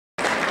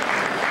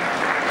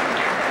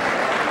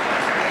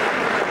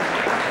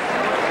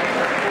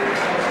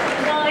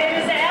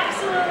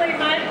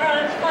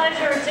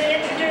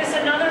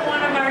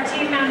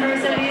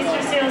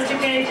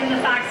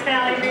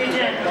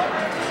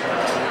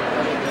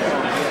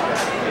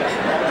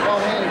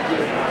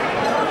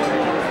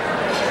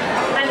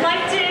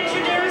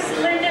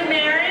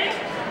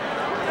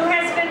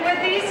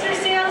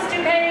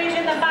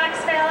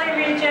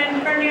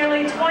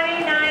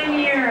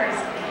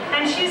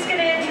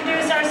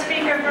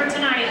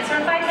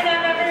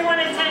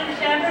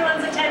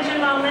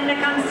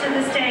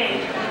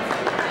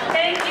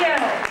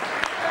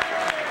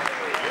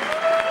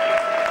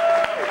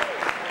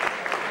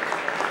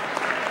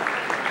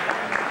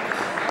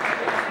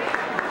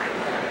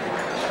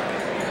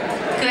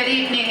Good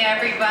evening,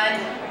 everyone,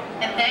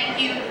 and thank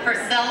you for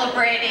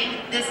celebrating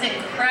this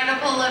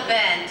incredible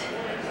event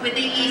with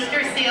the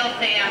Easter Seal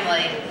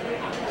family.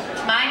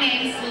 My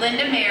name's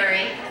Linda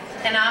Mary,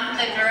 and I'm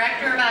the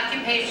Director of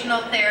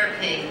Occupational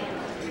Therapy.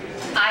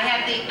 I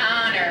have the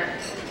honor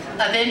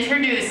of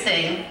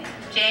introducing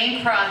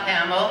Jayne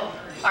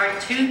our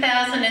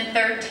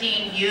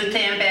 2013 Youth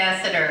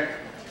Ambassador.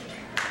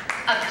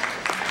 I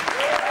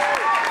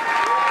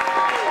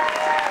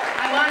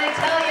want to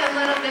tell you a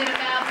little bit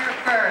about her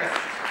first.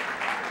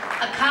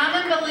 A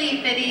common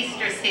belief at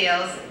Easter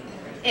Seals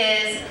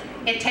is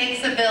it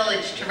takes a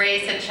village to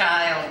raise a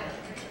child.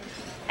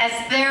 As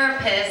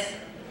therapists,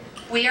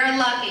 we are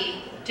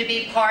lucky to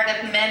be part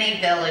of many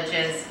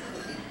villages.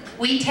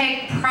 We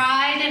take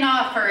pride in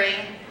offering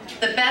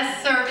the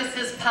best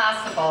services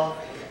possible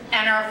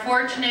and are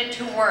fortunate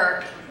to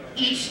work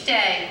each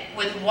day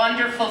with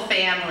wonderful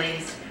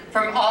families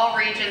from all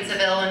regions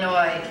of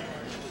Illinois.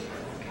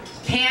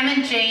 Pam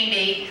and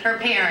Jamie, her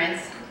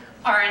parents,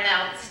 are an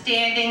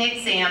outstanding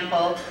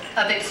example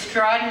of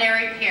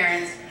extraordinary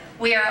parents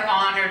we are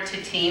honored to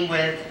team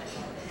with.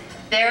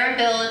 Their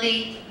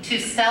ability to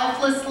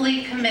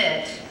selflessly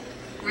commit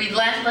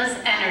relentless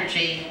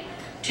energy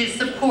to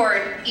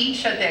support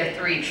each of their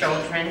 3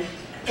 children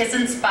is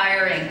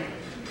inspiring,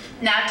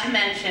 not to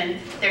mention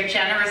their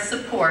generous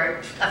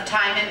support of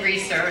time and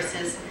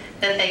resources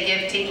that they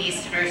give to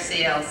Easter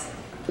Seals.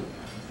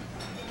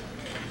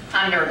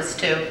 I'm nervous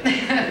too.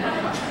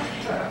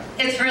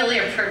 It's really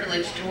a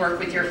privilege to work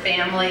with your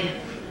family.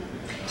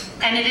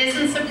 And it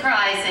isn't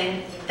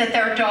surprising that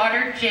their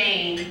daughter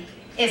Jayne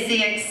is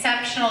the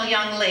exceptional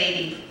young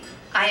lady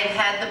I have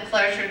had the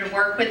pleasure to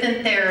work with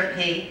in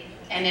therapy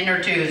and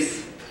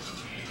introduce.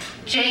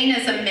 Jayne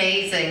is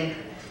amazing.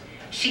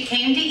 She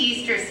came to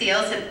Easter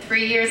Seals at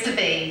 3 years of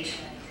age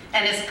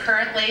and is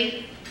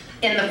currently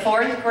in the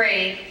 4th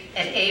grade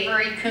at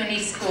Avery Cooney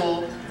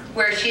School,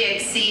 where she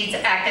exceeds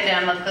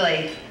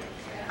academically.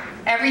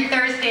 Every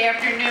Thursday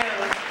afternoon,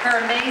 her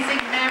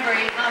amazing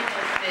memory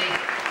humbles me.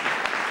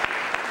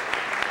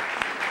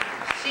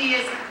 She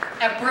is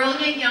a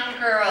brilliant young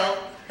girl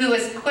who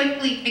is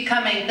quickly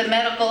becoming the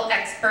medical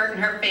expert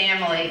in her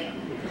family.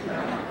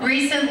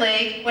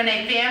 Recently, when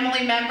a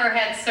family member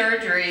had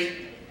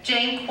surgery,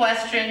 Jayne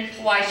questioned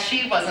why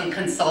she wasn't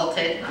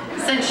consulted,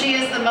 since she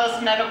is the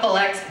most medical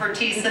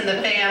expertise in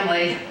the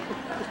family.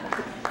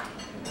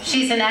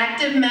 She's an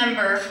active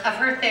member of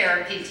her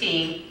therapy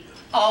team,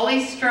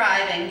 always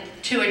striving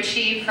to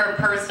achieve her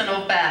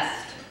personal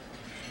best.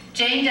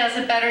 Jayne does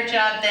a better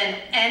job than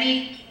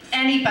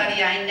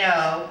anybody I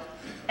know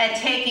at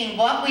taking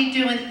what we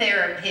do in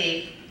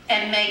therapy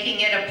and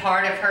making it a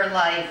part of her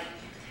life.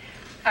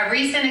 A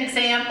recent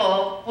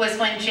example was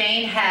when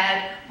Jayne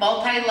had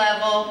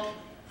multi-level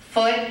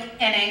foot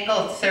and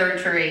ankle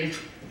surgery.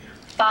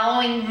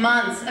 Following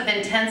months of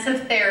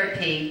intensive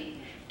therapy,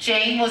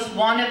 Jayne was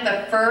one of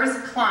the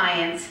first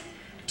clients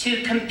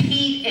to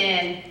compete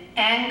in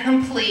and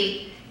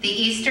complete the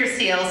Easter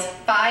Seals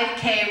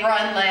 5K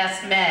run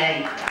last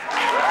May.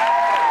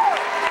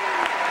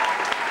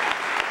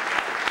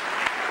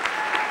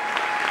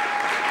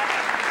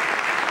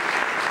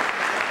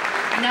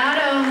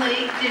 Not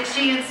only did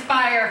she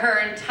inspire her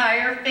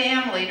entire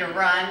family to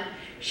run,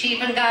 she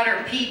even got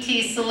her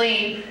PT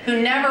Celine,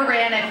 who never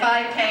ran a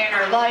 5K in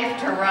her life,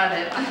 to run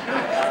it.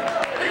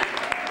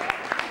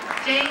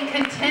 Jayne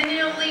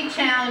continually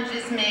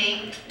challenges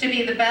me to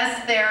be the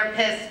best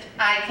therapist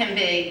I can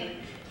be.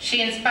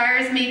 She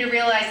inspires me to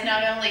realize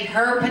not only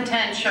her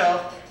potential,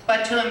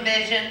 but to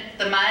envision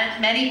the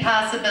many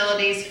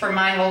possibilities for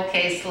my whole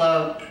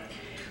caseload.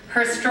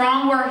 Her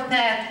strong work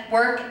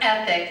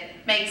ethic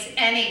makes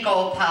any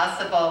goal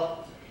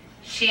possible.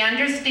 She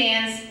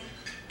understands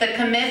the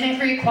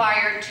commitment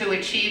required to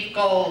achieve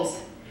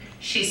goals.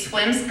 She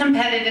swims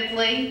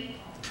competitively,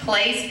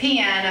 plays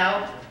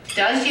piano,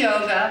 does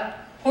yoga,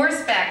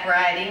 horseback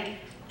riding,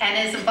 and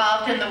is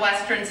involved in the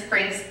Western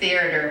Springs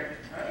Theater.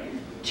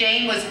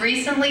 Jayne was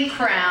recently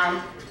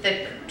crowned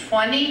the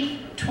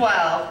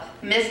 2012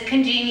 Miss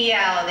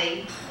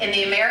Congeniality in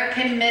the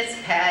American Miss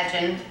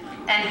Pageant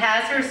and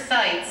has her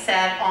sights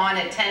set on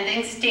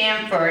attending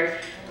Stanford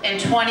in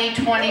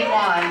 2021.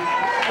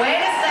 Wait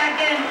a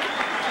second,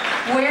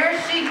 where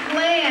she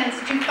plans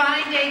to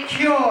find a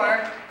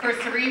cure for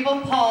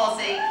cerebral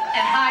palsy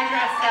and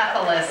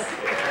hydrocephalus.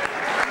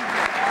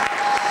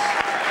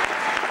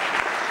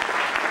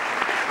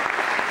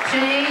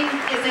 Jayne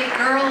is a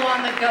girl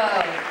on the go.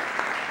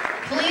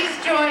 Please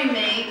join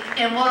me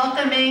in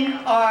welcoming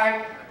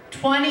our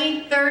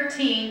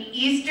 2013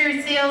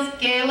 Easter Seals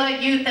Gala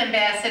Youth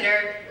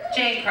Ambassador,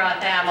 Jayne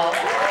Forthofer.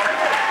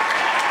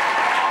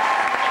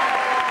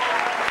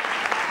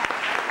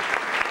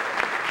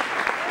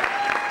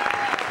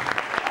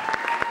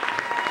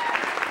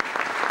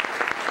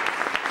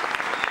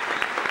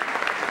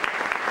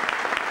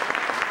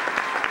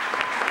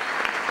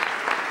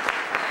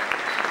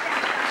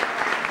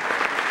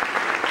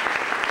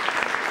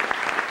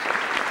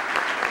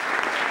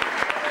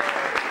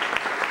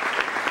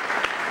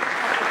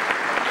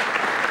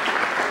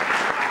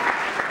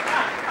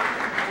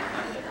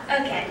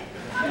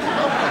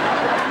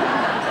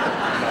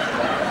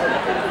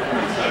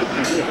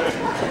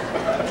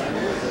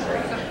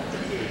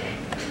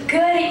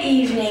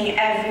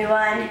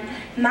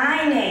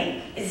 My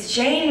name is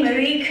Jayne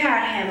Marie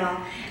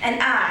Krauthamel,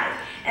 and I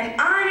am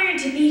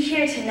honored to be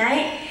here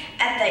tonight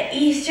at the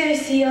Easter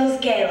Seals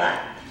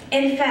Gala.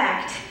 In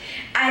fact,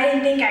 I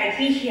didn't think I'd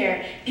be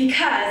here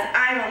because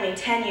I'm only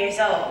 10 years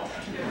old.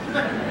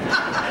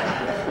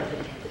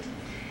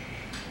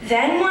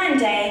 Then one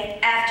day,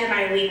 after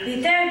my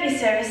weekly therapy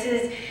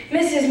services,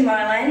 Mrs.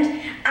 Moreland,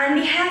 on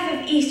behalf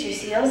of Easter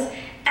Seals,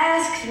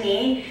 asked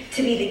me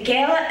to be the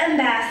Gala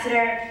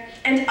ambassador,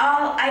 and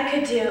all I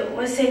could do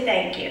was say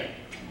thank you.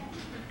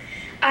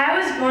 I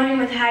was born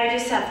with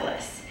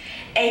hydrocephalus,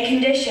 a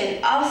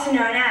condition also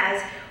known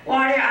as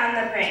water on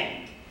the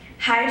brain.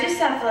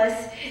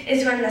 Hydrocephalus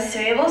is when the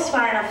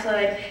cerebrospinal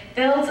fluid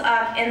builds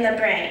up in the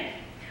brain.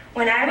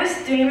 When I was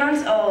 3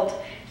 months old,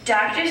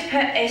 doctors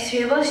put a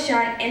cerebral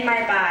shunt in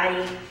my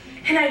body,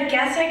 and I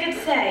guess I could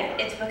say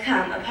it's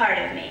become a part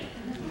of me.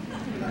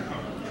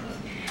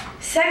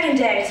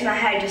 Secondary to my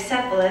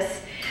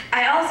hydrocephalus,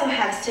 I also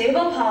have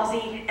cerebral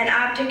palsy and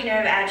optic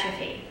nerve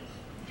atrophy.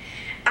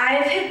 I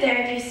have had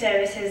therapy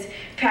services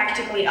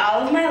practically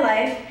all of my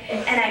life,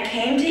 and I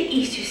came to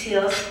Easter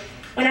Seals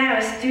when I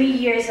was 3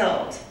 years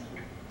old.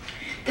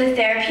 The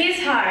therapy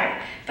is hard,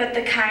 but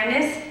the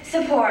kindness,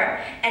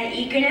 support, and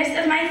eagerness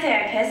of my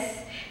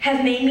therapists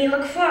have made me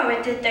look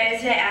forward to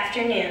Thursday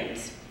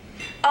afternoons.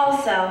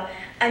 Also,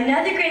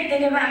 another great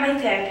thing about my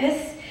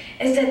therapists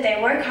is that they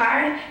work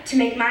hard to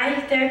make my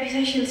therapy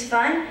sessions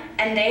fun,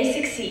 and they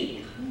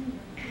succeed.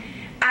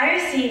 I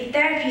receive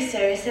therapy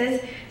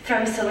services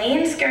from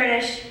Celine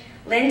Skirtish,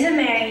 Linda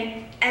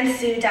Mary, and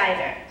Sue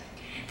Diver.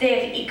 They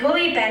have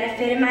equally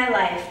benefited my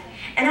life,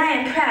 and I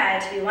am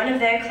proud to be one of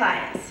their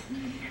clients.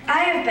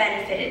 I have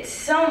benefited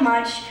so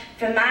much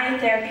from my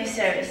therapy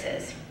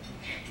services.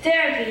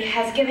 Therapy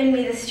has given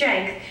me the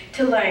strength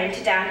to learn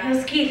to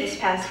downhill ski this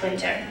past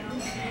winter.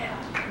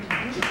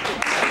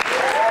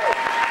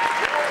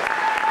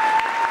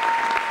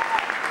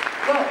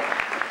 Whoa.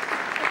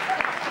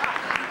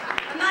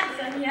 I'm not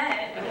done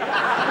yet.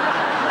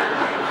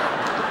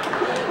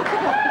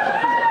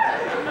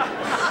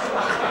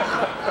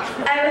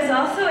 I was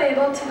also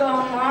able to go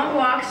on long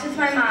walks with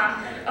my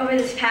mom over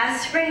this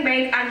past spring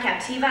break on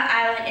Captiva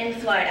Island in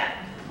Florida.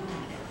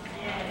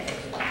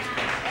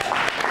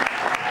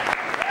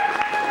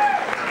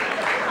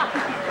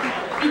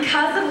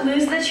 Because of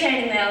Lose the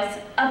Training Wheels,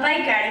 a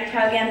bike riding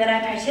program that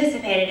I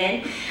participated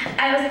in,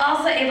 I was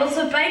also able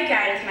to bike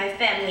ride with my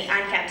family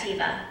on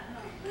Captiva.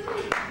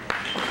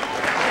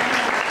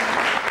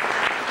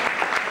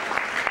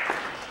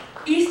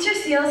 Easter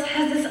Seals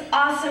has this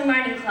awesome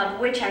running club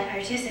which I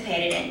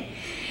participated in.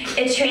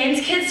 It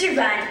trains kids to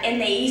run in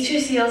the Easter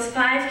Seals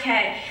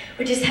 5K,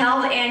 which is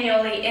held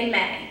annually in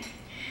May.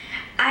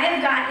 I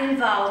have gotten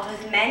involved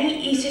with many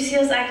Easter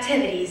Seals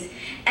activities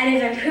and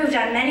have improved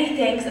on many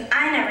things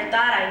I never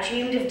thought I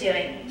dreamed of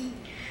doing.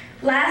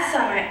 Last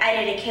summer, I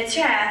did a kids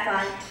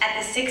triathlon at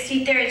the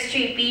 63rd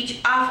Street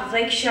Beach off of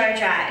Lakeshore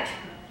Drive.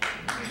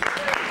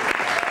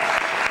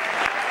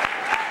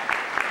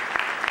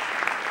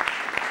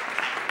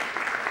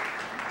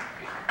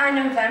 On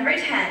November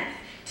 10th,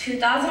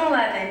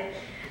 2011,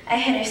 I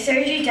had a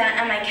surgery done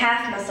on my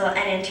calf muscle and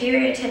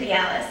anterior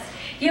tibialis.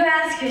 You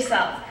ask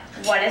yourself,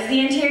 what is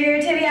the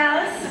anterior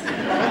tibialis?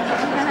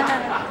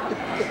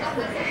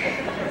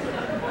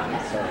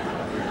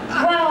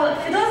 Well,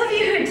 for those of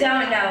you who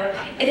don't know,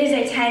 it is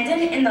a tendon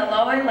in the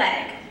lower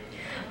leg.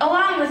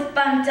 Along with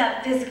bumped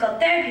up physical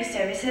therapy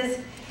services,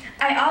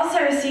 I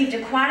also received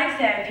aquatic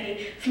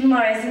therapy from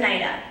Laura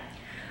Zenaida.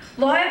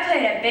 Laura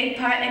played a big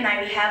part in my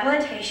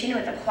rehabilitation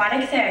with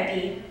aquatic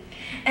therapy,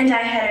 and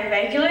I had a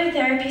regular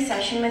therapy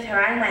session with her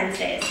on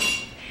Wednesdays.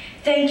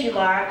 Thank you,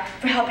 Laura,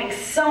 for helping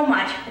so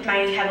much with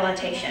my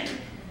rehabilitation.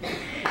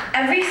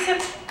 Every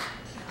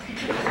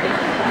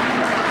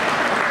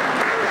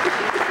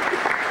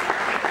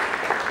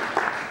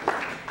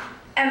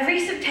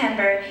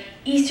September,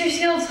 Easter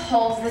Seals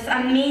holds this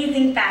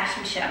amazing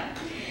fashion show.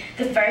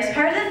 The first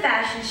part of the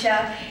fashion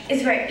show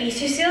is where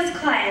Easter Seals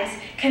clients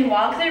can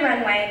walk the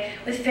runway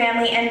with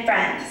family and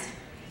friends.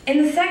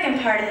 In the second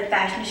part of the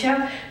fashion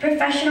show,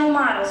 professional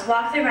models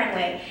walk the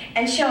runway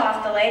and show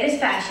off the latest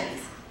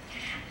fashions.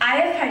 I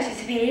have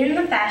participated in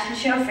the fashion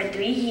show for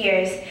 3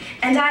 years,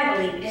 and I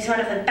believe it is one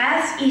of the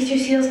best Easter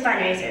Seals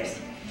fundraisers.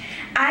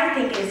 I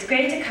think it is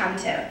great to come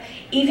to,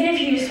 even if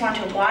you just want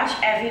to watch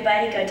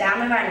everybody go down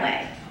the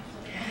runway.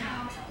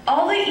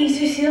 All the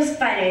Easter Seals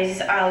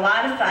fundraisers are a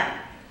lot of fun.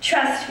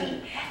 Trust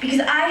me, because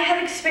I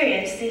have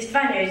experienced these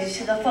fundraisers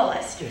to the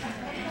fullest.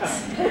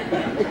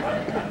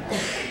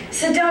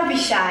 So don't be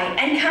shy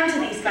and come to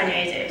these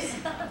fundraisers.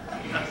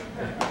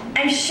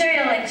 I'm sure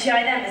you'll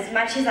enjoy them as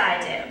much as I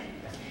do.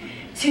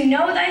 To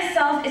know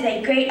thyself is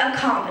a great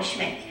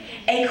accomplishment.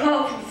 A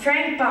quote from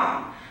Frank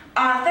Baum,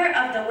 author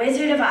of The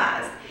Wizard of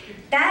Oz.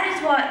 That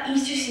is what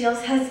Easter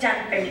Seals has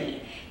done for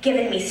me,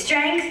 given me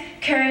strength,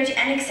 courage,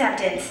 and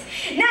acceptance.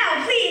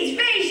 Now please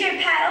raise your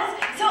paddles